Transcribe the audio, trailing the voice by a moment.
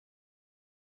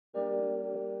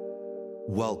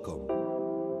Welcome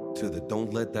to the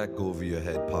Don't Let That Go Over Your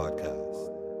Head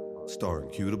podcast, starring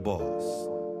Q the Boss.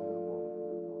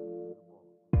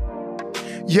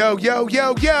 Yo, yo,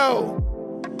 yo,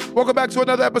 yo. Welcome back to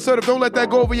another episode of Don't Let That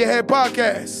Go Over Your Head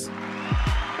podcast.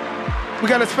 We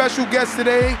got a special guest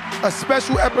today, a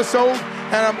special episode,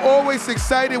 and I'm always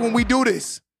excited when we do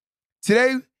this.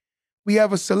 Today, we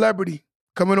have a celebrity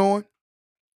coming on,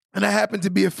 and I happen to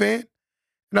be a fan,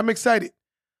 and I'm excited.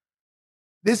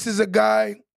 This is a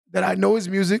guy that I know his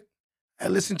music. I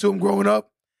listened to him growing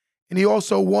up, and he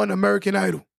also won American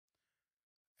Idol.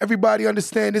 Everybody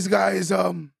understand this guy is,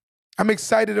 I'm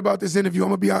excited about this interview. I'm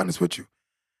going to be honest with you.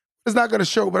 It's not going to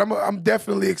show, but I'm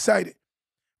definitely excited,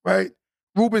 right?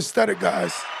 Ruben Studdard,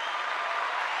 guys.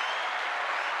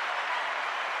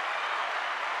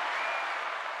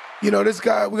 You know, this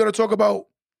guy, we're going to talk about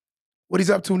what he's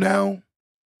up to now,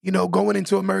 you know, going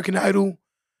into American Idol.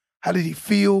 How did he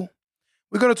feel?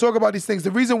 We're going to talk about these things.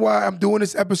 The reason why I'm doing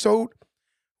this episode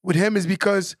with him is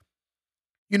because,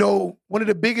 you know, one of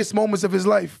the biggest moments of his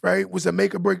life, right, was a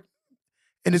make or break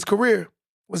in his career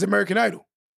was American Idol.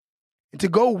 And to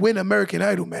go win American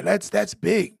Idol, man, that's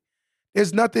big.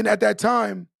 There's nothing at that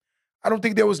time. I don't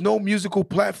think there was no musical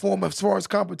platform as far as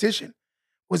competition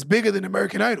was bigger than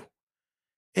American Idol.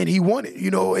 And he won it,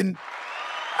 you know, and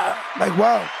like,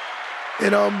 wow.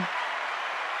 And I'm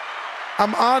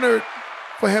honored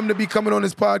for him to be coming on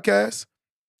this podcast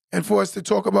and for us to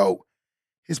talk about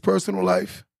his personal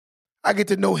life. I get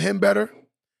to know him better.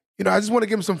 You know, I just want to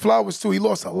give him some flowers too. He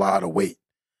lost a lot of weight,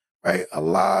 right? A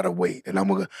lot of weight. And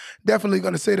I'm definitely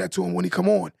going to say that to him when he come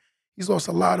on. He's lost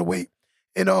a lot of weight.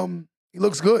 And he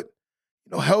looks good,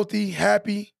 you know, healthy,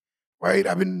 happy, right?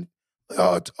 I've been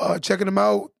checking him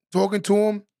out, talking to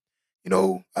him, you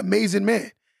know, amazing man.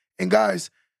 And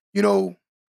guys, you know,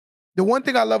 the one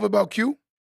thing I love about Q,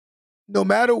 no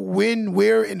matter when,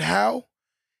 where, and how,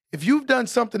 if you've done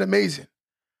something amazing,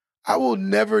 I will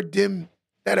never dim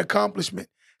that accomplishment.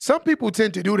 Some people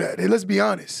tend to do that, and let's be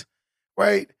honest,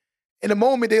 right? In the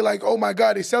moment, they're like, oh my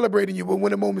God, they're celebrating you, but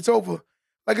when the moment's over,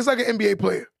 like it's like an NBA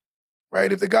player,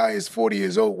 right? If the guy is 40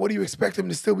 years old, what do you expect him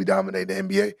to still be dominating the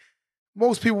NBA?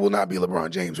 Most people will not be LeBron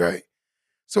James, right?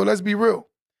 So let's be real.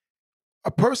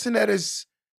 A person that has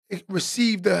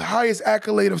received the highest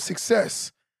accolade of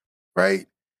success, right?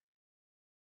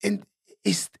 And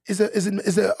it's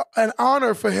an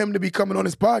honor for him to be coming on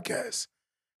his podcast,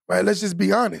 right? Let's just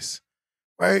be honest,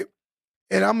 right?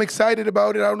 And I'm excited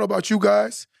about it. I don't know about you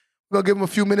guys. We're going to give him a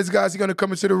few minutes, guys. He's going to come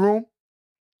into the room,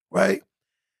 right?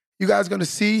 You guys are going to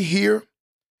see, hear,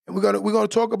 and we're going to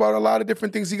talk about a lot of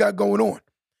different things he got going on,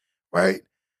 right?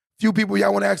 Few people,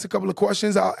 y'all want to ask a couple of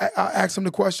questions. I'll ask them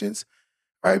the questions,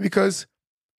 right? Because,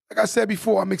 like I said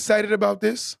before, I'm excited about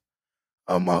this.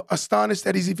 I'm astonished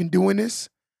that he's even doing this.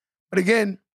 But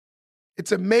again,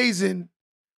 it's amazing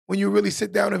when you really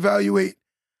sit down and evaluate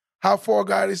how far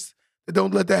guys that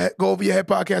Don't Let That Go Over Your Head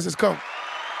podcast has come.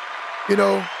 You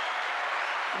know,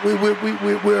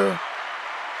 we're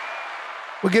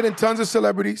getting tons of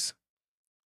celebrities.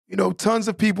 You know, tons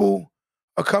of people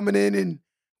are coming in, and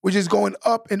we're just going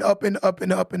up and up and up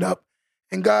and up and up.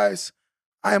 And guys,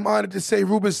 I am honored to say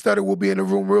Ruben Studdard will be in the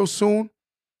room real soon.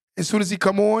 As soon as he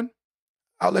come on,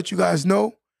 I'll let you guys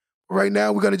know. Right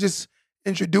now, we're going to just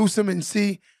introduce him and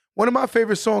see. One of my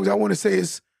favorite songs I want to say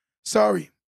is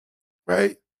Sorry,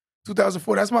 right?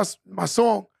 2004. That's my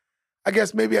song. I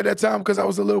guess maybe at that time because I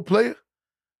was a little player.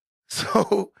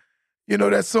 So, you know,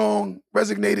 that song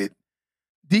resonated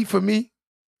deep for me.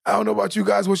 I don't know about you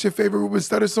guys. What's your favorite Ruben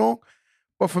Studdard song?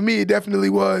 But for me, it definitely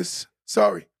was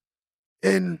Sorry.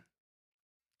 And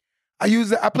I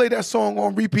played that song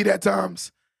on repeat at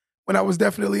times when I was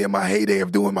definitely in my heyday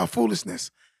of doing my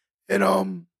foolishness.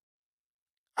 And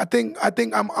I think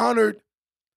I'm honored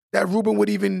that Ruben would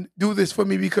even do this for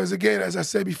me because, again, as I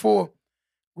said before,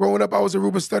 growing up, I was a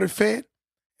Ruben Studdard fan,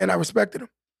 and I respected him.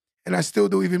 And I still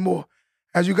do even more.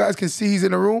 As you guys can see, he's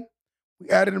in the room. We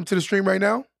added him to the stream right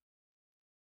now.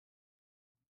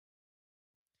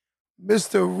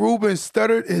 Mr. Ruben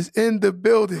Studdard is in the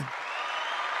building.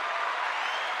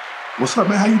 What's up,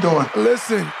 man? How you doing?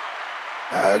 Listen,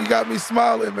 you got me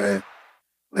smiling, man.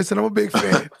 Listen, I'm a big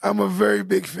fan. I'm a very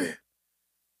big fan.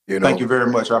 You know? Thank you very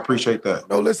much. I appreciate that.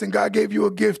 No, listen, God gave you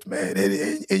a gift, man,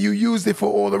 and you used it for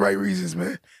all the right reasons,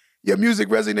 man. Your music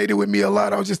resonated with me a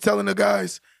lot. I was just telling the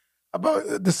guys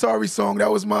about the Sorry song. That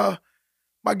was my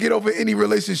get over any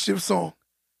relationship song,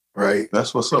 right?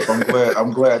 That's what's up.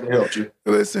 I'm glad to help you.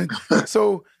 Listen,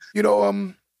 so, you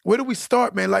know, where do we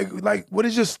start, man? Like, what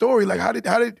is your story? Like, how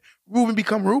did Ruben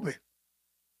become Ruben?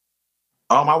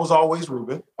 I was always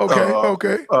Ruben.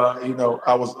 Okay.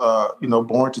 I was,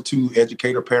 born to two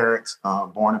educator parents,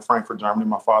 born in Frankfurt, Germany.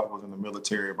 My father was in the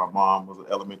military. My mom was an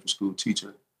elementary school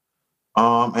teacher.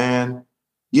 And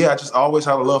yeah, I just always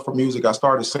had a love for music. I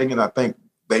started singing, I think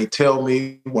they tell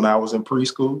me when I was in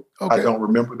preschool. Okay. I don't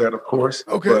remember that, of course.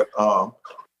 Okay. But,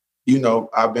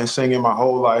 I've been singing my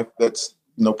whole life. That's,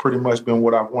 pretty much been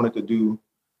what I've wanted to do.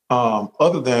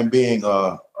 Other than being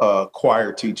a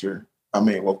choir teacher. I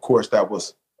mean, well, of course, that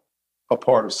was a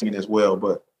part of singing as well.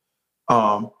 But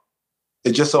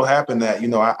it just so happened that,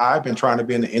 I've been trying to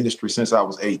be in the industry since I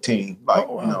was 18. Like,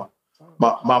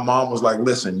 my mom was like,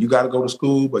 listen, you got to go to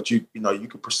school, but you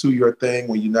can pursue your thing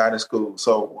when you're not in school.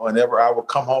 So whenever I would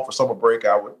come home for summer break,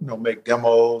 I would, make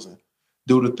demos and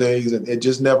do the things. And it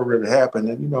just never really happened.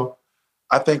 And,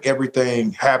 I think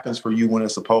everything happens for you when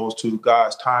it's supposed to.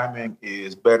 God's timing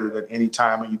is better than any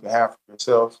timing you can have for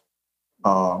yourself.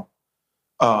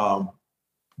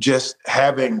 Just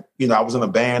having, I was in a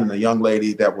band and a young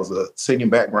lady that was a singing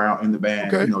background in the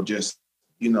band,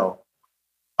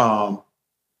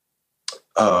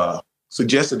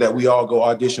 suggested that we all go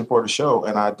audition for the show.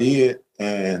 And I did.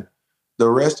 And the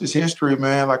rest is history,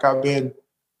 man. Like, I've been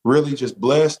really just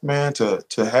blessed, man, to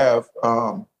have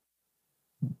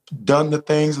done the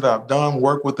things that I've done,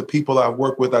 worked with the people I've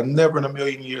worked with. I never in a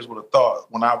million years would have thought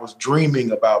when I was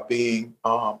dreaming about being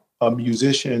a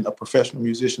musician, a professional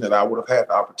musician, that I would have had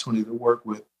the opportunity to work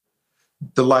with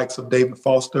the likes of David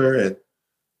Foster and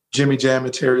Jimmy Jam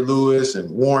and Terry Lewis and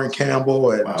Warren Campbell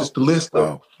and just the list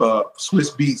of Swiss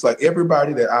Beats, like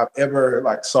everybody that I've ever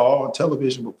saw on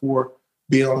television before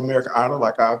being on American Idol.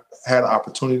 Like, I've had an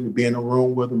opportunity to be in a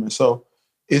room with them. And so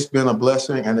it's been a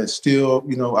blessing, and it's still,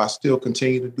 I still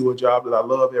continue to do a job that I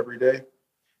love every day.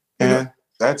 And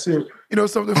that's it.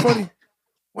 Something funny.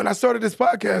 When I started this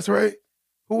podcast, right,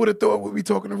 who would have thought we'd be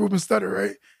talking to Ruben Studdard,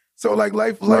 right? So,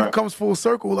 life comes full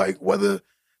circle. Whether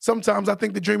sometimes I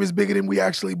think the dream is bigger than we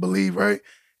actually believe, right?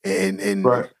 And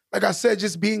like I said,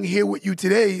 just being here with you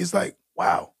today is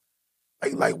wow.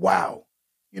 Wow.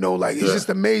 It's just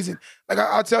amazing.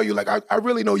 I'll tell you, I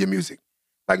really know your music.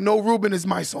 No Ruben is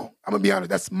my song. I'm going to be honest,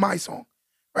 that's my song,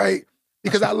 right?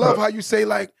 Because I love how you say,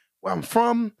 where I'm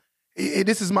from,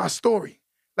 this is my story.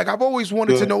 I've always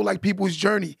wanted to know, people's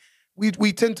journey.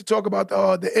 We tend to talk about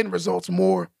the end results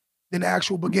more than the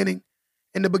actual beginning.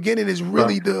 And the beginning is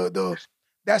really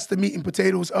that's the meat and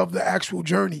potatoes of the actual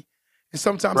journey. And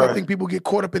sometimes I think people get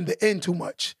caught up in the end too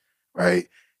much, right?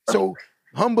 So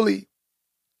humbly,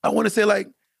 I want to say,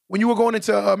 when you were going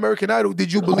into American Idol,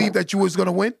 did you believe that you was going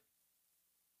to win?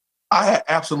 I had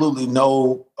absolutely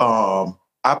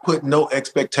I put no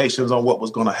expectations on what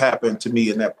was going to happen to me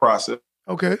in that process.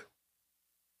 Okay.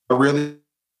 I really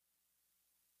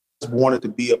wanted to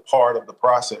be a part of the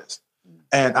process.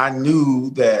 And I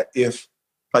knew that if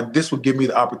this would give me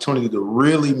the opportunity to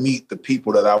really meet the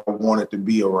people that I wanted to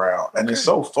be around. And it's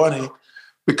so funny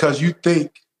because you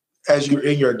think as you're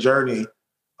in your journey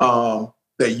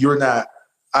that you're not,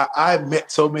 I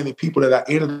met so many people that I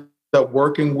ended up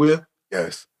working with.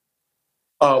 Yes.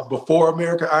 Before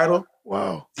American Idol.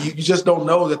 Wow. You just don't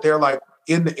know that they're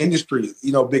in the industry,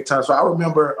 big time. So I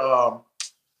remember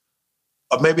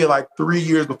maybe 3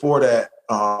 years before that,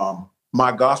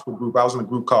 my gospel group, I was in a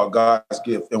group called God's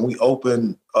Gift, and we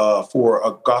opened for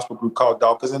a gospel group called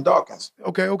Dawkins and Dawkins.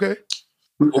 Okay.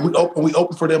 We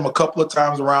opened for them a couple of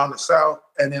times around the South,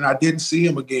 and then I didn't see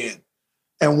him again.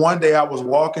 And one day I was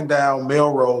walking down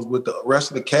Melrose with the rest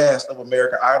of the cast of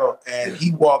American Idol, and he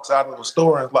walks out of the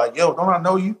store and is like, yo, don't I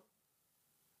know you?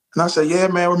 And I said, yeah,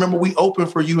 man, remember we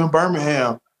opened for you in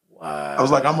Birmingham. Wow. I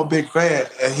was like, I'm a big fan.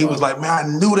 And he was like, man, I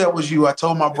knew that was you. I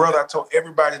told my brother, I told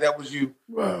everybody that was you.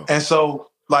 Wow. And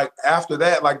so after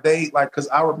that, because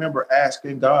I remember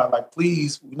asking God,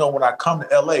 please, when I come to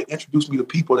LA, introduce me to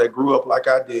people that grew up like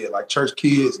I did, like church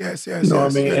kids. Yes. You know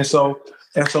what I mean? Yes.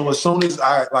 And so as soon as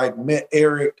I met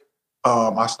Eric,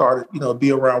 I started,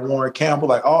 be around Warren Campbell,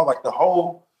 the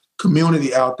whole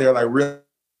community out there, really.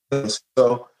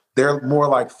 So they're more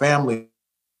like family.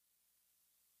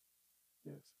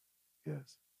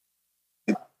 Yes.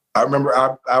 I remember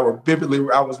I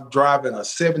was driving a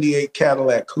 78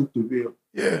 Cadillac Coupe de Ville.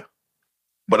 Yeah.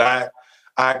 But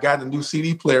I got a new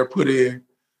CD player put in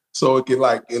so it could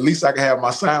at least I can have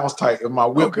my sounds tight and my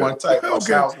whip one tight. My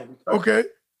sounds gonna be tight. Okay.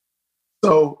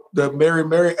 So the Mary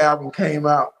Mary album came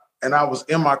out, and I was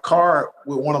in my car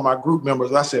with one of my group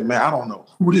members. I said, man, I don't know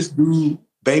who this dude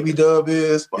Baby Dub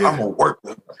is, but I'm going to work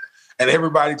with him. And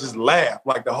everybody just laughed.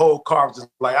 The whole car was just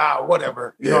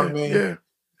whatever. You know what I mean? Yeah.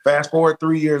 Fast forward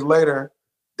 3 years later,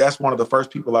 that's one of the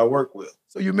first people I worked with.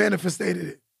 So you manifested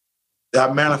it.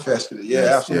 I manifested it. Yeah,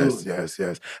 Yes, absolutely.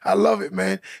 yes. I love it,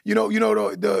 man.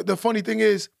 The funny thing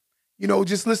is,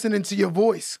 just listening to your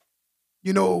voice,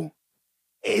 you know,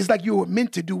 it's like you were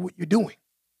meant to do what you're doing.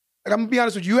 Like, I'm gonna be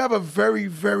honest with you, you have a very,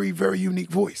 very, very unique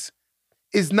voice.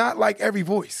 It's not like every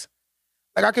voice.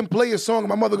 Like, I can play a song and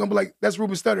my mother gonna be like, that's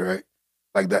Ruben Studdard,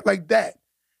 right? Like that.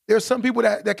 There's some people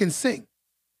that can sing,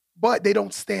 but they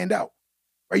don't stand out.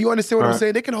 Right? You understand what I'm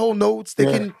saying? They can hold notes, they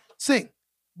can sing,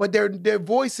 but their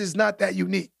voice is not that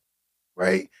unique,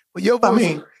 right? But your voice. I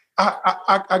mean,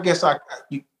 I guess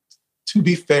to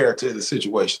be fair to the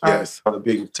situation, Yes. the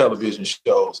big television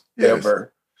shows Yes.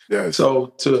 ever. Yes. So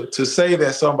to say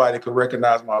that somebody could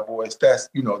recognize my voice, that's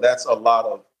a lot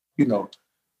of,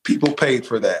 people paid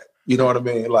for that. You know what I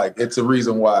mean? Like, it's a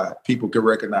reason why people can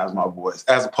recognize my voice,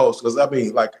 as opposed to, because I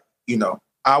mean, like,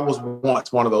 I was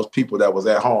once one of those people that was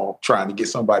at home trying to get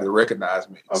somebody to recognize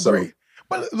me. Agree. So,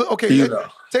 but okay,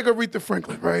 take Aretha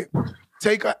Franklin, right?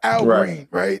 Take a Al Green,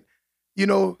 right?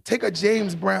 Take a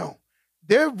James Brown.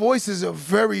 Their voices are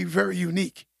very, very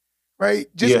unique, right?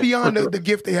 Just beyond the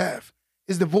gift they have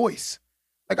is the voice.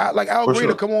 Like Al Green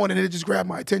will come on and it just grabbed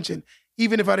my attention,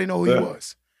 even if I didn't know who he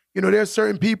was. There's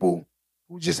certain people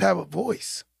who just have a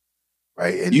voice,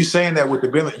 right? And you saying that with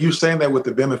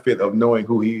the benefit of knowing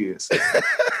who he is.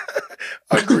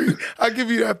 Agree. I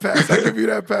give you that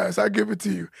pass. I give it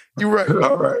to you. You're right.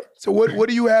 All right. So what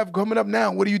do you have coming up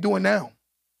now? What are you doing now?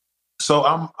 So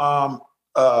I'm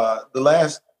the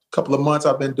last couple of months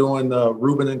I've been doing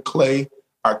Ruben and Clay,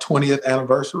 our 20th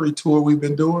anniversary tour we've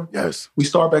been doing. Yes. We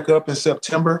start back up in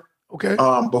September. Okay.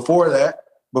 Before that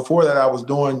I was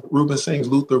doing Ruben Sings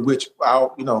Luther, which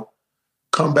I'll,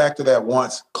 come back to that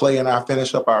once Clay and I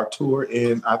finish up our tour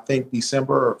in, I think,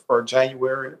 December or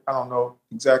January. I don't know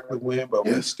exactly when, but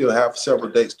we still have several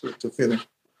dates to finish.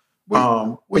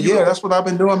 But that's what I've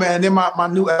been doing, man. And then my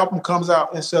new album comes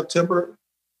out in September.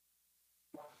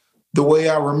 The way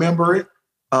I remember it,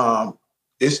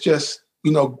 it's just,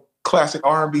 classic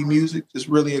R&B music. Just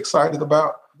really excited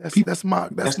about. That's my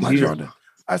genre.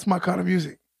 That's my kind of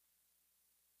music.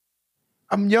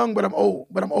 I'm young, but I'm old.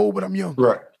 But I'm young.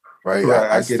 Right.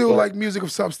 I still like music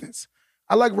of substance.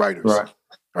 I like writers.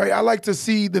 Right. I like to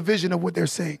see the vision of what they're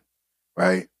saying.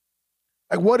 Right.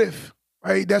 Like, what if,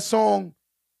 right, that song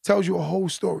tells you a whole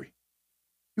story?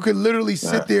 You could literally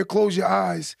sit there, close your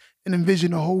eyes, and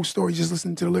envision the whole story just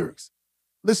listening to the lyrics.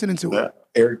 Listening to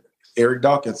it. Eric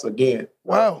Dawkins again.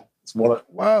 Wow. It's more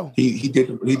like, He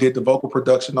did the vocal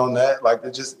production on that. Like,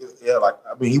 it just,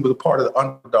 he was a part of the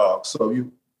Underdog. So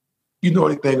you know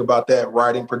anything about that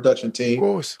writing production team? Of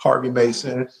course. Harvey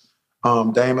Mason,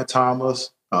 Damon Thomas,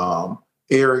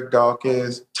 Eric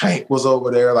Dawkins, Tank was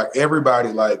over there. Like, everybody,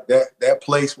 like that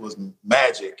place was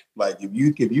magic. Like, if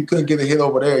you couldn't get a hit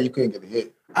over there, you couldn't get a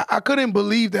hit. I couldn't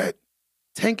believe that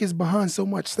Tank is behind so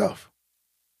much stuff.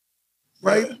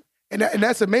 Right? Yeah. And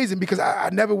that's amazing, because I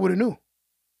never would have knew.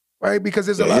 Right? Because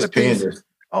there's a lot of things.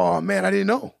 Oh man, I didn't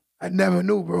know. I never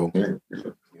knew, bro.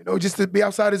 Yeah. Just to be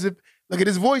outside as if, look at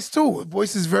his voice too. His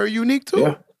voice is very unique too.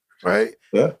 Yeah. Right?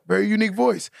 Yeah. Very unique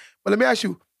voice. But let me ask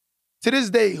you, to this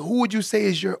day, who would you say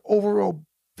is your overall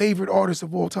favorite artist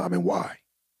of all time, and why?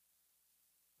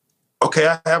 Okay,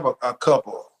 I have a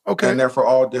couple. Okay. And they're for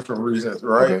all different reasons,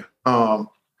 right? Okay.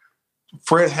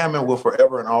 Fred Hammond will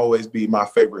forever and always be my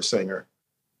favorite singer.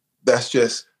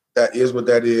 That is what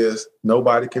that is.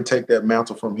 Nobody can take that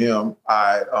mantle from him.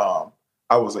 I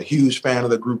was a huge fan of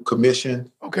the group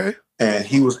Commission. Okay. And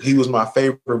he was my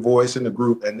favorite voice in the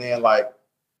group. And then, like,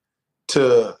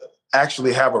 to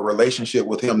actually have a relationship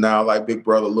with him now, like big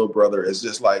brother, little brother, is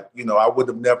just like, I would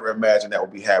have never imagined that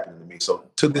would be happening to me. So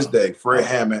to this day, Fred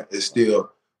Hammond is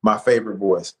still my favorite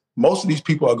voice. Most of these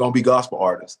people are going to be gospel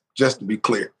artists, just to be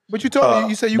clear. But you told me,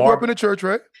 you said you grew up in the church,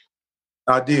 right?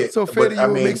 I did. So fair to you, it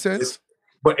makes sense.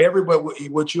 But everybody,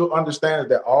 what you'll understand is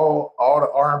that all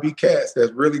the R&B cats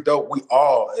that's really dope, we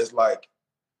all is like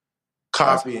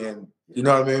copying, you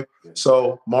know what I mean?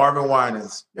 So Marvin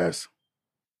Winans. Yes.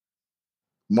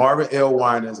 Marvin L.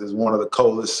 Winans is one of the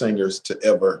coolest singers to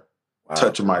ever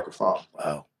touch a microphone.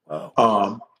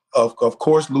 Wow. Of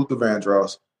course, Luther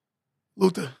Vandross.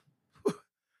 Luther.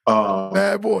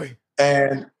 Bad boy.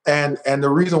 And the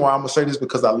reason why I'm gonna say this,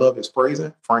 because I love his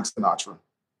phrasing, Frank Sinatra.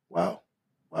 Wow.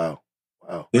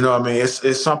 You know what I mean?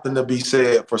 It's something to be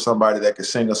said for somebody that can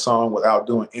sing a song without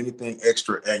doing anything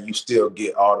extra, and you still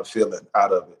get all the feeling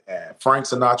out of it. And Frank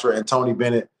Sinatra and Tony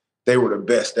Bennett, they were the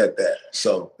best at that.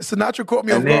 So Sinatra caught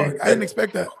me off guard. I didn't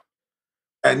expect that.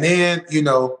 And then,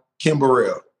 Kim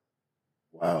Burrell.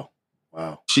 Wow.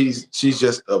 She's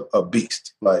just a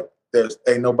beast. Like,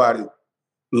 ain't nobody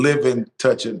living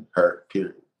touching her,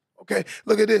 period. Okay,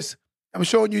 look at this. I'm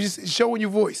showing you, just showing your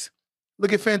voice.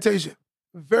 Look at Fantasia.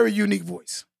 Very unique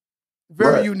voice.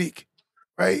 Very unique,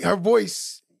 right? Her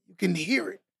voice, you can hear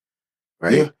it,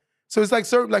 right? Yeah. So it's like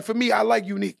certain, like for me, I like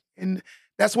unique. And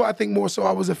that's why I think more so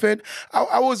I was a fan.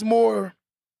 I was more,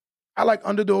 I like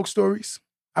underdog stories.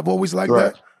 I've always liked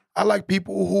Right. that. I like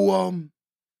people who,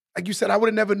 like you said, I would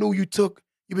have never knew you've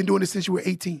been doing this since you were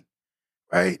 18,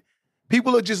 right?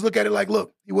 People would just look at it like,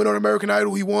 look, he went on American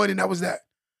Idol, he won, and that was that.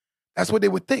 That's what they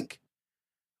would think.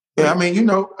 Yeah, I mean,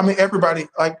 everybody,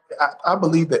 like, I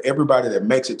believe that everybody that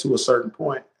makes it to a certain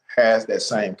point has that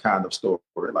same kind of story.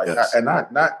 Like, Yes.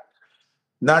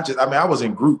 not just, I mean, I was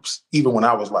in groups even when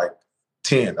I was like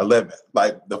 10, 11.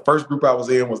 Like, the first group I was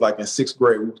in was like in 6th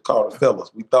grade. We was called the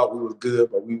Fellas. We thought we was good,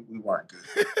 but we weren't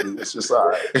good. It was just all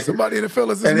right. Somebody in the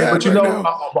Fellas is and then, mad but you right know,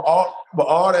 now. but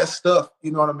all that stuff,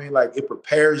 you know what I mean? Like, it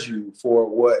prepares you for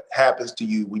what happens to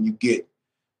you when you get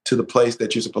to the place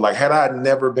that you're supposed. Like, had I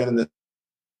never been in the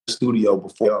studio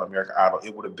before on American Idol,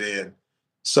 it would have been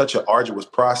such an arduous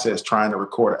process trying to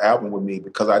record an album with me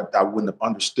because I wouldn't have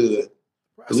understood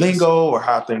the lingo or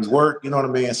how things work, you know what I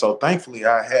mean? So thankfully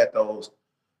I had those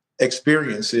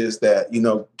experiences that,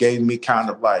 gave me kind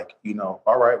of like,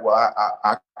 all right, well,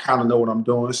 I kind of know what I'm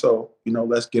doing. So,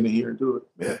 let's get in here and do it.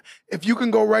 Yeah. If you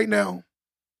can go right now,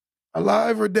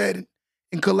 alive or dead,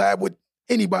 and collab with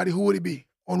anybody, who would it be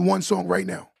on one song right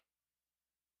now?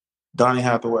 Donny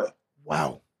Hathaway.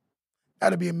 Wow.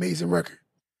 That'd be an amazing record.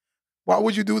 Why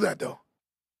would you do that though?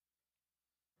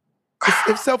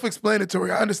 It's self-explanatory.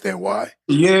 I understand why.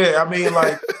 Yeah, I mean,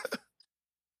 like,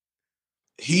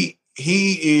 he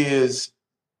is.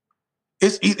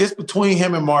 It's between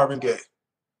him and Marvin Gaye,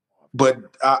 but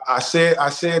I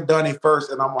said Donny first,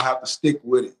 and I'm gonna have to stick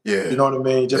with it. Yeah, you know what I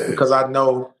mean. Just because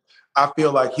I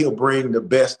feel like he'll bring the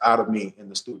best out of me in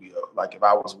the studio. Like if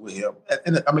I was with him,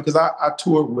 and I mean, because I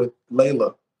toured with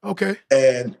Layla. Okay.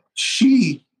 And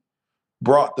she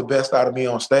brought the best out of me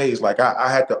on stage. Like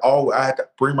I had to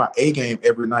bring my A game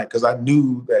every night because I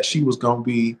knew that she was gonna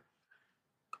be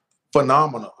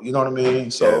phenomenal. You know what I mean?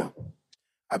 So yeah.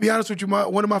 I'll be honest with you,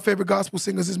 one of my favorite gospel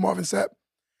singers is Marvin Sapp.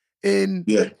 And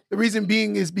the reason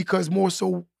being is because more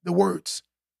so the words.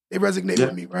 They resonate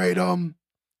with me, right?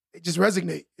 They just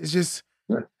resonate. It's just,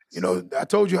 I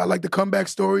told you I like the comeback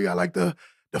story. I like the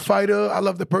fighter. I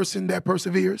love the person that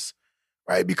perseveres.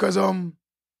 Right? Because in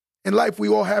life, we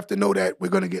all have to know that we're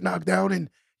going to get knocked down and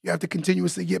you have to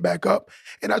continuously get back up.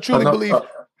 And I truly believe...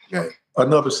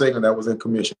 another singer that was in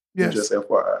commission, just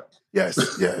FYI. Yes.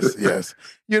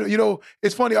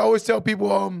 It's funny. I always tell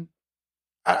people,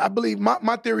 I believe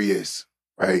my theory is,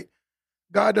 right?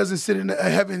 God doesn't sit in the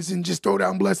heavens and just throw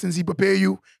down blessings. He prepare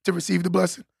you to receive the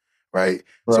blessing, right?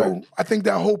 So I think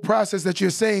that whole process that you're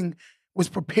saying was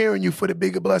preparing you for the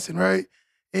bigger blessing, right?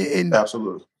 And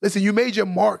absolutely. Listen, you made your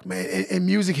mark, man, in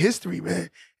music history, man.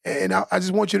 And I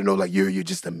just want you to know, like, you're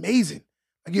just amazing.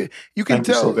 Like you can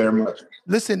tell. Thank you so very much.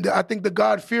 Listen, I think the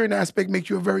God-fearing aspect makes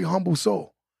you a very humble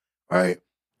soul, right?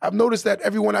 I've noticed that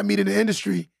everyone I meet in the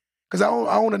industry, because I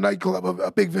own a nightclub,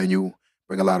 a big venue,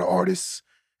 bring a lot of artists,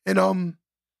 and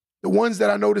the ones that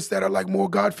I notice that are like more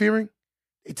God-fearing,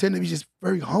 they tend to be just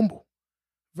very humble,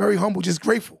 just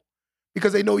grateful,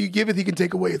 because they know you give it, he can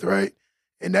take away it, right?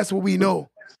 And that's what we know.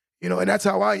 And that's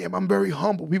how I am. I'm very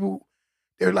humble. People,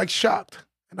 they're like shocked.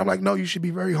 And I'm like, no, you should be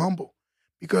very humble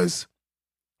because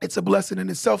it's a blessing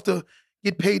in itself to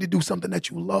get paid to do something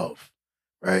that you love,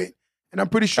 right? And I'm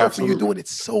pretty sure for you doing it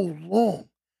so long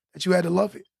that you had to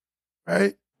love it,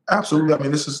 right? Absolutely. I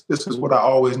mean, this is what I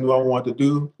always knew I wanted to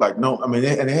do. Like, no, I mean,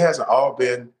 and it hasn't all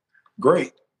been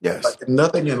great. Yes. Like,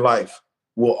 nothing in life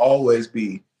will always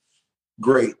be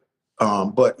great.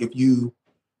 But if you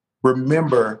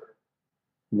remember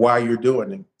why you're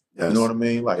doing it. Yes. You know what I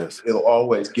mean? Like it'll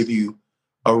always give you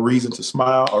a reason to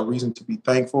smile, a reason to be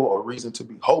thankful, a reason to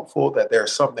be hopeful that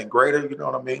there's something greater. You know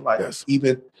what I mean? Like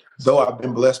even though I've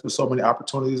been blessed with so many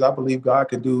opportunities, I believe God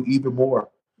can do even more.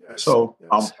 So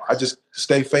I just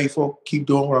stay faithful, keep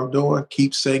doing what I'm doing,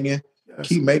 keep singing,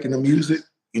 keep making the music.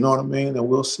 You know what I mean? And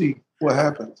we'll see what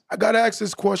happens. I got to ask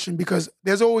this question because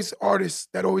there's always artists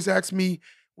that always ask me,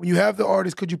 when you have the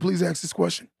artist, could you please ask this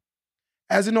question?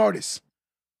 As an artist,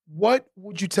 what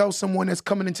would you tell someone that's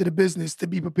coming into the business to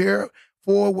be prepared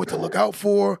for, what to look out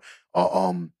for,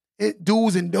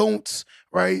 do's and don'ts,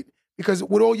 right? Because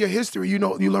with all your history, you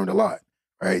learned a lot,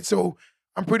 right? So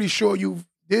I'm pretty sure you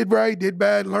did right, did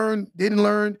bad, learned, didn't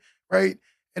learn, right?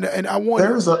 And I want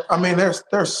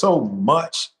there's so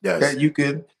much that you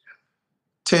can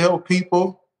tell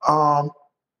people.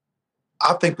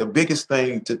 I think the biggest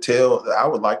thing that I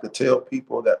would like to tell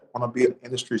people that want to be in the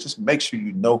industry is just make sure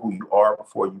you know who you are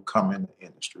before you come in the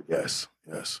industry. Yes.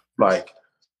 Yes. Like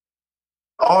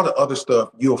all the other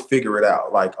stuff, you'll figure it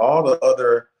out. Like all the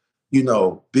other,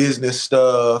 business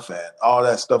stuff and all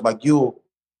that stuff, like you'll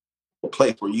a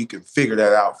place where you can figure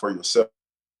that out for yourself.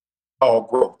 All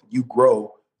growth. You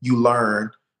grow, you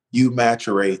learn, you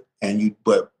maturate,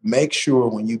 but make sure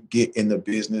when you get in the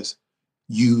business,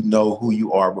 you know who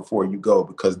you are before you go,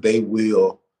 because they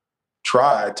will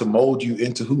try to mold you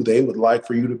into who they would like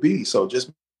for you to be. So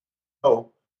just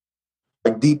know,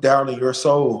 like deep down in your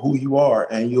soul, who you are,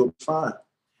 and you'll be fine.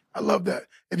 I love that.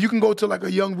 If you can go to like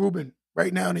a young Ruben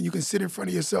right now and you can sit in front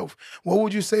of yourself, what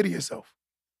would you say to yourself?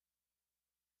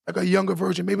 Like a younger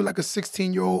version, maybe like a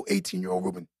 16-year-old, 18-year-old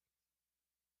Ruben.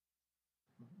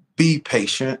 Be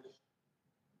patient.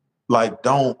 Like,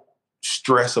 don't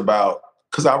stress about,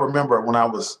 because I remember when I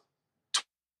was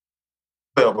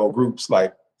 12, groups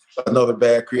like Another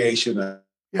Bad Creation and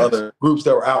other groups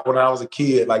that were out when I was a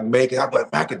kid, like making, I'd be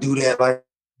like, I could do that. Like,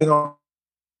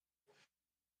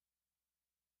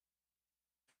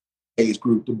 age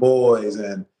group, the boys,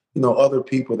 and, other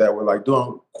people that were like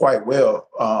doing quite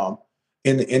well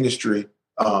in the industry,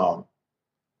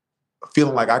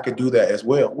 feeling like I could do that as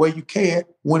well. Well, you can't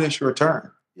when it's your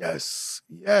turn. Yes.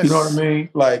 Yes. You know what I mean?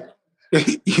 Like,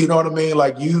 you know what I mean?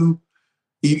 Like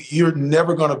you're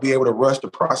never going to be able to rush the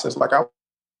process. Like I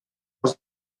was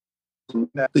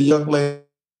the young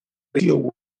lady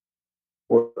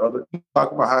or other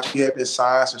talking about how she had been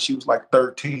sized and she was like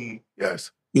 13.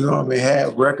 Yes. You know what I mean?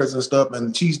 Had records and stuff,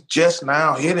 and she's just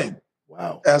now hitting.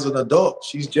 Wow. As an adult,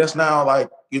 she's just now like,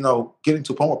 getting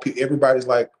to a point where everybody's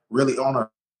like really on her.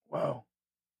 Wow.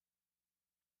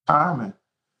 Timing.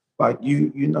 Like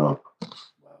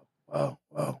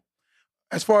Wow.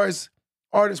 As far as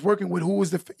artists working with, who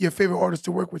was your favorite artist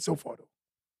to work with so far, though?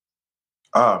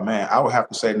 Oh man, I would have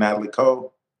to say Natalie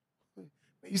Cole.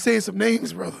 You saying some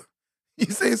names, brother. You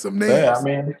saying some names. Yeah, I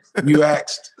mean, you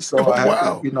asked, so I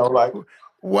have to,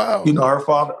 wow.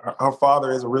 Her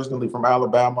father is originally from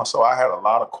Alabama, so I had a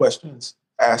lot of questions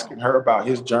asking her about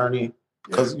his journey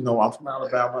because I'm from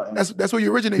Alabama. And, that's where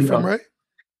you originate from, right?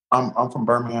 I'm from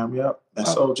Birmingham, yep. And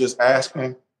so just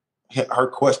asking her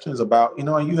questions about,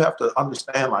 and you have to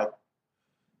understand, like,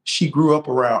 she grew up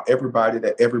around everybody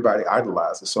that everybody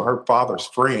idolizes. So her father's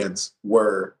friends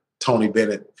were Tony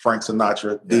Bennett, Frank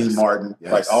Sinatra, Dean Martin,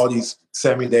 like all these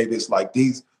Sammy Davis, like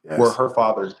these were her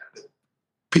father's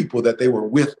people that they were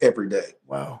with every day.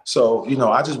 Wow. So,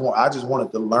 I just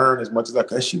wanted to learn as much as I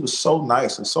could. She was so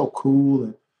nice and so cool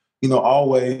and,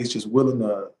 always just willing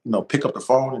to, pick up the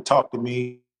phone and talk to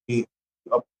me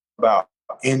about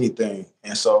anything.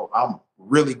 And so I'm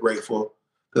really grateful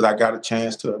that I got a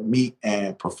chance to meet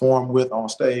and perform with on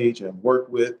stage and work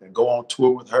with and go on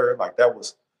tour with her. Like that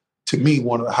was, to me,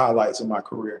 one of the highlights of my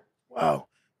career. Wow.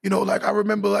 Like I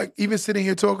remember like even sitting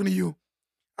here talking to you,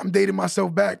 I'm dating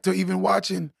myself back to even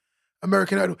watching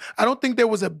American Idol. I don't think there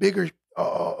was a bigger,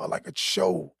 like a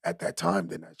show at that time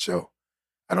than that show.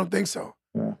 I don't think so.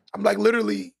 Yeah. I'm like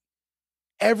literally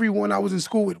everyone I was in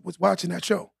school with was watching that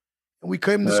show. And we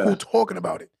came to school talking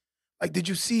about it. Like, did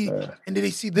you see, and did they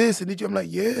see this? And I'm like,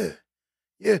 yeah.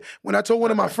 When I told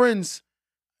one of my friends,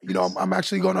 I'm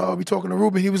actually going to be talking to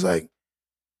Ruben, he was like,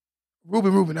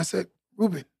 Ruben. I said,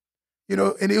 Ruben.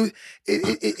 And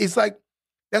it's like,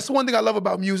 that's the one thing I love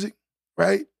about music,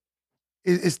 right?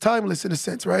 It's timeless in a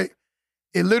sense, right?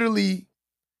 It literally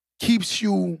keeps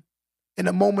you in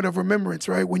a moment of remembrance,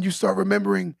 right? When you start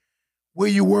remembering where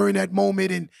you were in that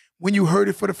moment and when you heard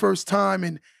it for the first time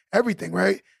and everything,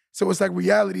 right? So it's like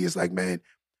reality. It's like, man,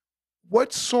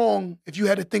 what song, if you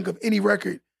had to think of any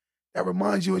record that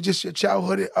reminds you of just your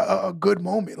childhood, a good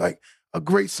moment, like a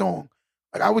great song?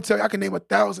 Like I would tell you, I can name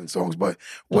 1,000 songs, but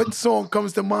what song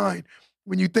comes to mind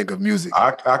when you think of music?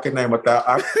 I can name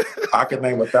 1,000. I can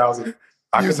name 1,000.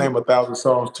 I can name 1,000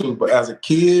 songs too. But as a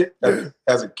kid,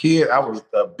 I was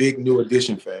a big New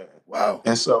Edition fan. Wow.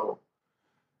 And so,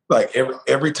 like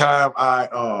every time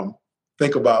I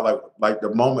think about like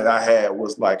the moment I had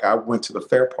was like I went to the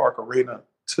Fair Park Arena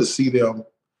to see them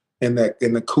in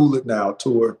the Cool It Now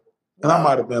tour, and I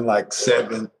might have been like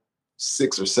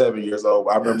 6 or 7 years old.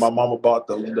 I remember my mama bought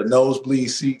the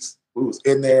nosebleed seats. We was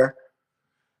in there,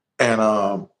 and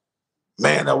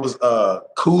man, that was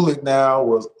Cool It Now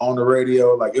was on the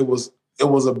radio. Like it was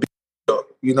a big deal,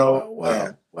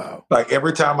 Wow. Like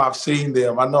every time I've seen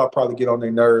them, I know I probably get on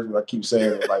their nerves when I keep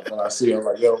saying it. Like when I see them,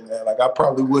 like, yo, man, like I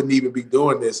probably wouldn't even be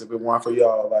doing this if it weren't for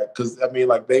y'all. Like, cause I mean,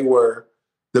 like they were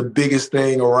the biggest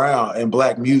thing around in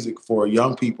Black music for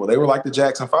young people. They were like the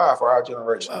Jackson 5 for our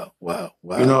generation. Wow.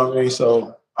 You know what I mean?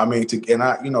 So, I mean, to get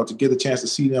a chance to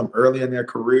see them early in their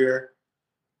career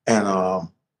and,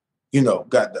 and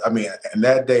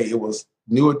that day it was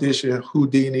New Edition,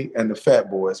 Houdini, and the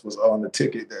Fat Boys was on the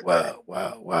ticket that day.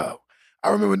 Wow. I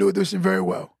remember New Edition very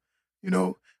well. You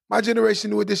know, my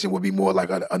generation, New Edition would be more like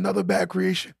another Bad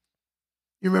Creation.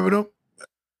 You remember them?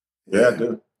 Yeah, I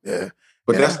do. Yeah.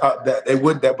 But And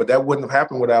that wouldn't have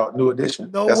happened without New Edition.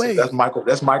 No That's way. Michael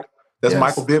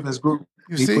Bivens' group.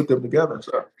 He put them together.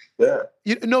 So yeah.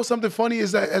 You know something funny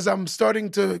is that as I'm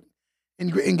starting to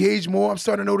engage more, I'm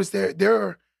starting to notice there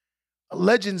are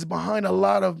legends behind a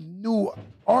lot of new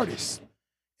artists.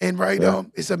 And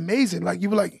it's amazing. Like you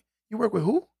were like, you work with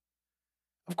who?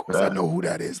 Of course I know who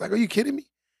that is. Like, are you kidding me?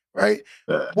 Right?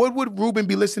 Yeah. What would Ruben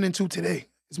be listening to today?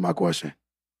 Is my question.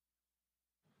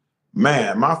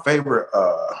 Man, my favorite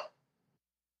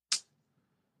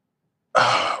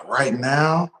right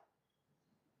now,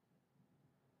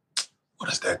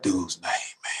 what is that dude's name,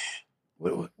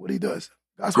 man? What he does?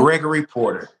 Gospel? Gregory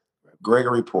Porter.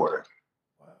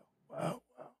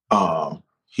 Wow.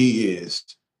 He is,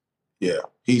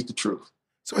 he's the truth.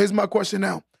 So here's my question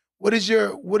now. What is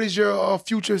your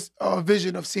future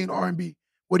vision of seeing R&B?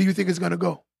 Where do you think it's gonna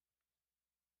go?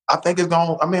 I think it's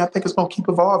gonna keep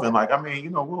evolving. Like,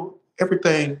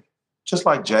 everything, just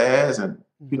like jazz and,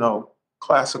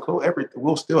 classical, everything,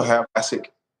 we'll still have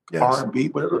classic R&B,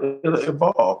 but it'll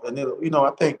evolve. And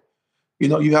I think,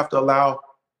 you have to allow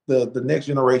the next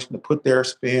generation to put their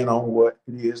spin on what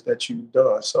it is that you've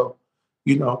done. So,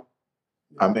 It's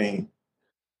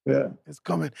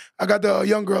coming. I got the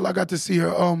young girl, I got to see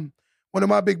her. One of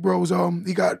my big bros,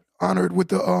 he got honored with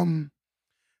the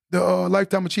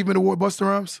Lifetime Achievement Award, Busta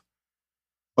Rhymes.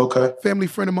 Okay. Family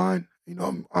friend of mine.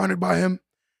 I'm honored by him.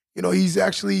 He's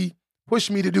actually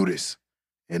pushed me to do this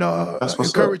and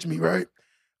encouraged me, right?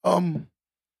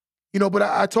 But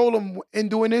I told him in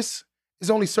doing this, there's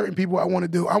only certain people I want to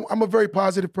do. I'm a very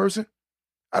positive person.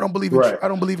 I don't believe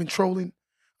in trolling.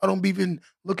 I don't believe in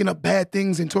looking up bad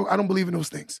things and talk. I don't believe in those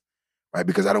things, right?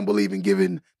 Because I don't believe in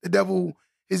giving the devil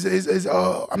his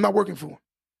I'm not working for him,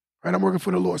 right? I'm working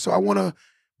for the Lord. So I want to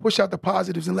push out the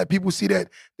positives and let people see that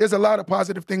there's a lot of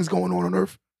positive things going on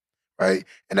earth, right?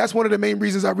 And that's one of the main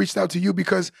reasons I reached out to you,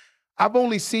 because I've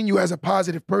only seen you as a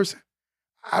positive person.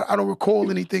 I don't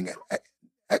recall anything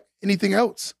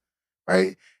else,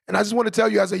 right? And I just want to tell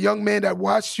you, as a young man that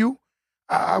watched you,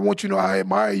 I want you to know I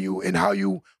admire you and how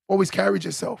you always carried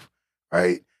yourself,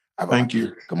 right? Thank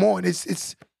you. Come on,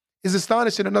 it's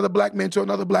astonishing, another black man to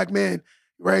another black man,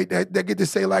 right? That get to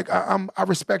say, like, I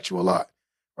respect you a lot,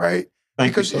 right?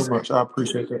 Thank you so much. I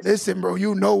appreciate that. Listen, bro,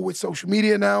 with social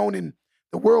media now and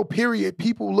the world, period,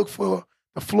 people look for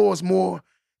the flaws more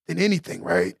than anything,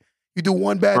 right? You do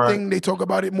one bad thing, they talk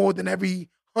about it more than every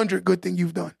 100 good thing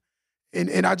you've done.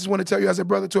 And I just want to tell you, as a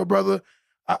brother to a brother,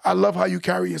 I love how you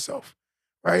carry yourself,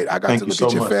 right? I got to look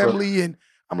at your family, and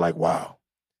I'm like, wow,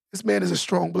 this man is a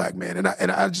strong black man.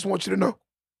 And I just want you to know,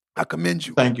 I commend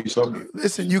you. Thank you so much.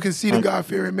 Listen, you can see the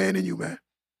God-fearing man in you, man.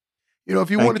 If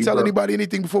you want to tell anybody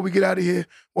anything before we get out of here,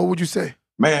 what would you say?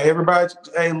 Man, everybody,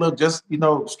 hey, look, just,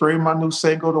 stream my new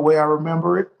single, The Way I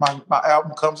Remember It. My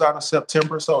album comes out in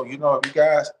September. So, if you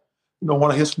guys,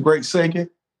 want to hear some great singing,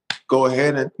 go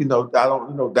ahead and,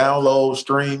 download,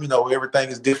 stream, everything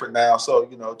is different now.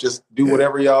 So, just do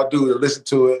whatever y'all do to listen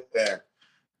to it. And,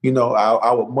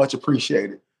 I would much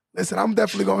appreciate it. Listen, I'm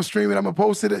definitely going to stream it. I'm going to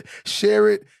post it, share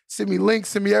it, send me links,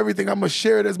 send me everything. I'm going to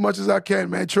share it as much as I can,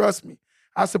 man. Trust me.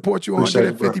 I support you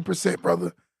 150%,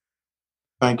 brother.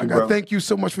 Thank you, brother. Thank you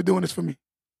so much for doing this for me.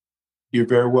 You're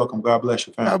very welcome. God bless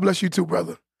you, family. God bless you too,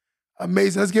 brother.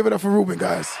 Amazing. Let's give it up for Ruben,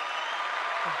 guys.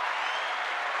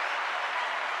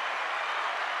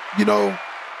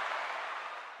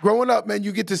 Growing up, man,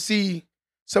 you get to see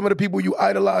some of the people you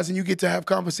idolize and you get to have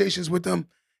conversations with them.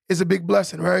 Is a big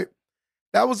blessing, right?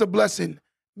 That was a blessing.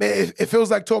 Man, it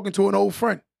feels like talking to an old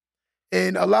friend.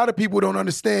 And a lot of people don't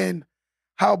understand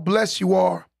how blessed you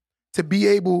are to be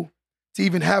able to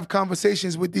even have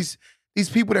conversations with these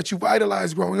people that you've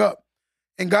idolized growing up.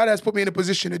 And God has put me in a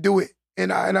position to do it.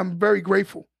 And I'm very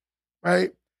grateful,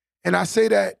 right? And I say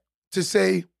that to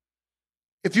say,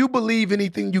 if you believe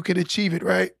anything, you can achieve it,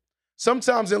 right?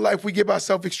 Sometimes in life, we give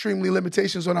ourselves extremely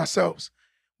limitations on ourselves.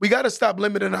 We got to stop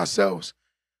limiting ourselves.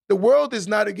 The world is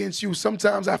not against you.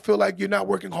 Sometimes I feel like you're not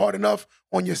working hard enough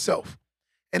on yourself.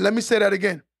 And let me say that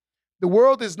again. The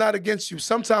world is not against you.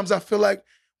 Sometimes I feel like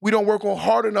we don't work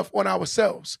hard enough on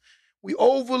ourselves. We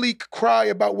overly cry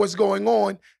about what's going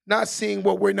on, not seeing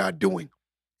what we're not doing.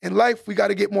 In life, we got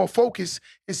to get more focused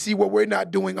and see what we're not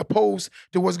doing opposed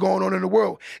to what's going on in the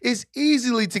world. It's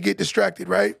easily to get distracted,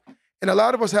 right? And a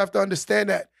lot of us have to understand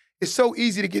that. It's so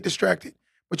easy to get distracted.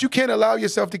 But you can't allow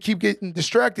yourself to keep getting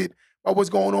distracted by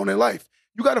what's going on in life.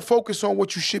 You got to focus on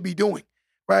what you should be doing,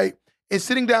 right? And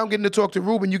sitting down, getting to talk to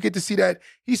Ruben, you get to see that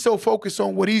he's so focused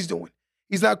on what he's doing.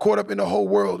 He's not caught up in the whole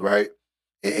world, right?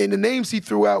 And the names he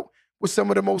threw out were some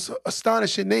of the most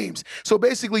astonishing names. So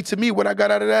basically, to me, what I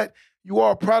got out of that, you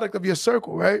are a product of your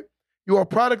circle, right? You are a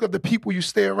product of the people you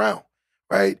stay around,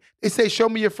 right? They say, show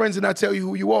me your friends and I'll tell you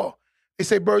who you are. They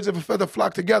say birds of a feather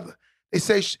flock together. They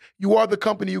say you are the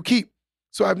company you keep.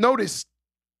 So I've noticed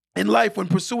in life, when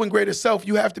pursuing greater self,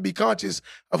 you have to be conscious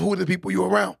of who the people you're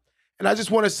around. And I just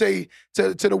want to say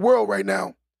to the world right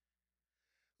now,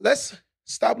 let's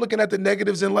stop looking at the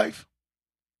negatives in life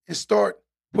and start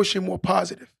pushing more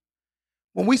positive.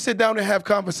 When we sit down and have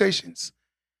conversations,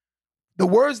 the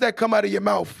words that come out of your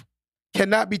mouth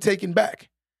cannot be taken back.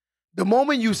 The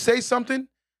moment you say something,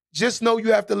 just know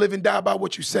you have to live and die by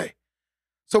what you say.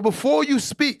 So before you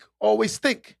speak, always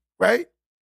think, right?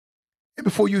 And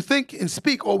before you think and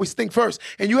speak, always think first.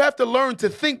 And you have to learn to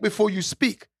think before you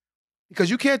speak, because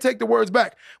you can't take the words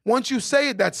back. Once you say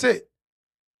it, that's it,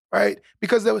 right?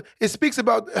 Because it speaks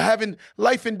about having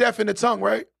life and death in the tongue,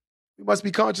 right? We must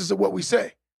be conscious of what we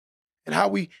say and how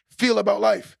we feel about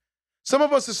life. Some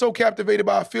of us are so captivated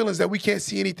by our feelings that we can't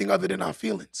see anything other than our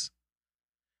feelings.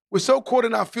 We're so caught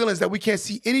in our feelings that we can't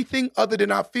see anything other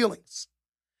than our feelings.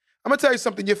 I'm going to tell you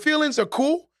something. Your feelings are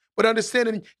cool, but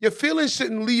understanding your feelings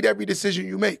shouldn't lead every decision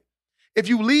you make. If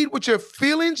you lead with your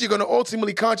feelings, you're going to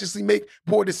ultimately consciously make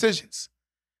poor decisions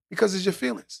because it's your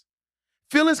feelings.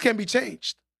 Feelings can be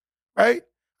changed, right?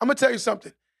 I'm going to tell you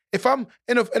something. If I'm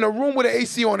in a room with an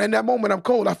AC on, and that moment I'm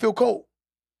cold, I feel cold.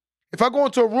 If I go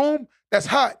into a room that's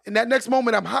hot, and that next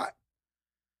moment I'm hot,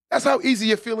 that's how easy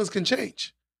your feelings can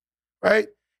change, right?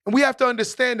 And we have to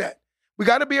understand that. We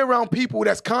got to be around people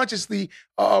that's consciously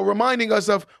reminding us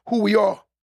of who we are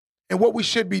and what we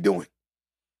should be doing.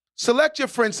 Select your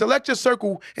friends, select your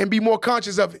circle, and be more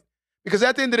conscious of it. Because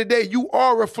at the end of the day, you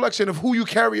are a reflection of who you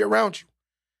carry around you.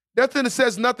 Nothing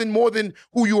says nothing more than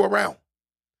who you're around.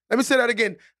 Let me say that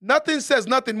again. Nothing says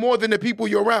nothing more than the people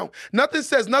you're around. Nothing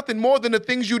says nothing more than the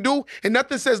things you do, and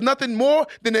nothing says nothing more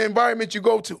than the environment you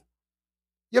go to.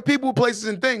 Your people, places,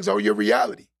 and things are your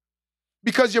reality.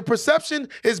 Because your perception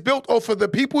is built off of the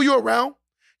people you're around,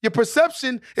 your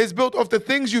perception is built off the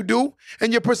things you do,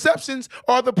 and your perceptions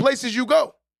are the places you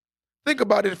go. Think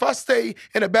about it. If I stay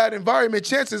in a bad environment,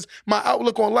 chances my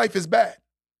outlook on life is bad,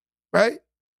 right?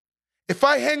 If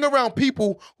I hang around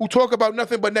people who talk about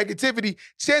nothing but negativity,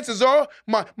 chances are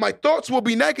my thoughts will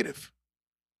be negative,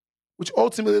 which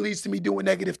ultimately leads to me doing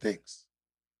negative things.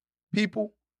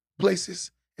 People, places,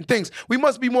 and things. We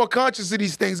must be more conscious of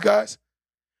these things, guys.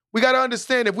 We got to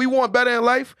understand, if we want better in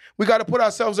life, we got to put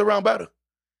ourselves around better.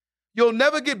 You'll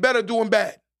never get better doing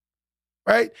bad,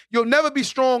 right? You'll never be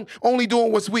strong only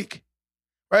doing what's weak,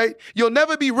 right? You'll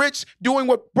never be rich doing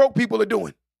what broke people are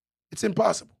doing. It's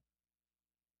impossible.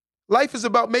 Life is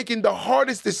about making the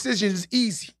hardest decisions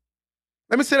easy.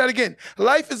 Let me say that again.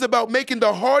 Life is about making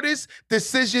the hardest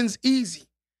decisions easy.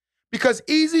 Because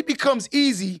easy becomes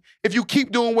easy if you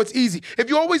keep doing what's easy. If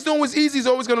you're always doing what's easy, it's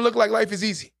always going to look like life is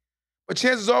easy. But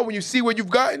chances are, when you see where you've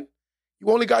gotten, you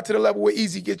only got to the level where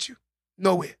easy gets you.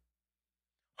 Nowhere.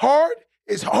 Hard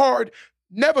is hard,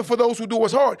 never for those who do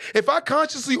what's hard. If I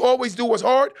consciously always do what's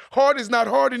hard, hard is not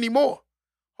hard anymore.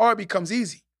 Hard becomes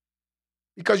easy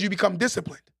because you become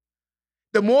disciplined.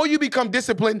 The more you become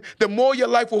disciplined, the more your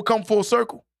life will come full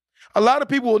circle. A lot of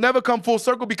people will never come full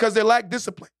circle because they lack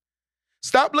discipline.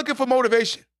 Stop looking for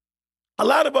motivation. A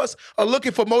lot of us are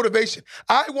looking for motivation.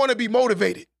 I want to be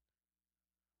motivated.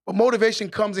 But motivation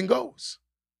comes and goes.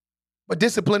 But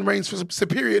discipline reigns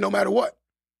superior no matter what.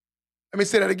 Let me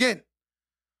say that again.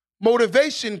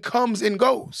 Motivation comes and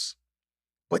goes.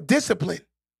 But discipline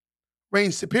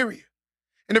reigns superior.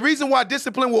 And the reason why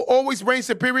discipline will always reign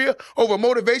superior over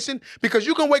motivation, because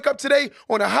you can wake up today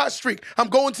on a hot streak. I'm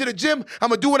going to the gym. I'm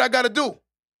going to do what I got to do.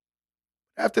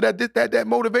 After that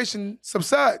motivation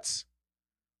subsides,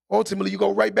 ultimately you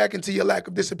go right back into your lack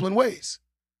of disciplined ways,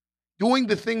 doing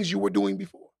the things you were doing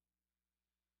before.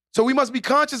 So we must be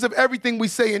conscious of everything we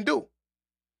say and do.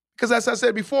 Because as I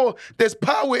said before, there's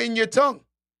power in your tongue.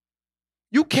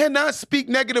 You cannot speak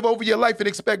negative over your life and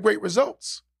expect great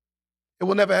results. It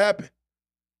will never happen.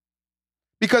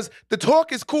 Because the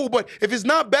talk is cool, but if it's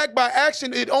not backed by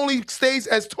action, it only stays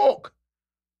as talk.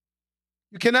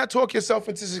 You cannot talk yourself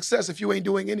into success if you ain't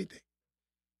doing anything.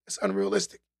 It's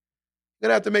unrealistic. You're going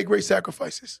to have to make great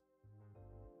sacrifices.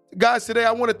 Guys, today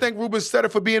I want to thank Ruben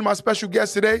Studdard for being my special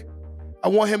guest today. I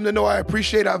want him to know I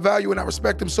appreciate, I value, and I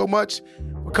respect him so much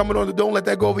for coming on the Don't Let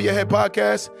That Go Over Your Head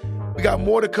podcast. We got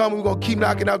more to come. We're going to keep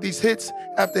knocking out these hits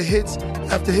after hits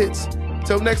after hits.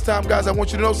 Until next time, guys, I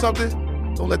want you to know something.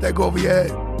 Don't let that go over your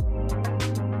head.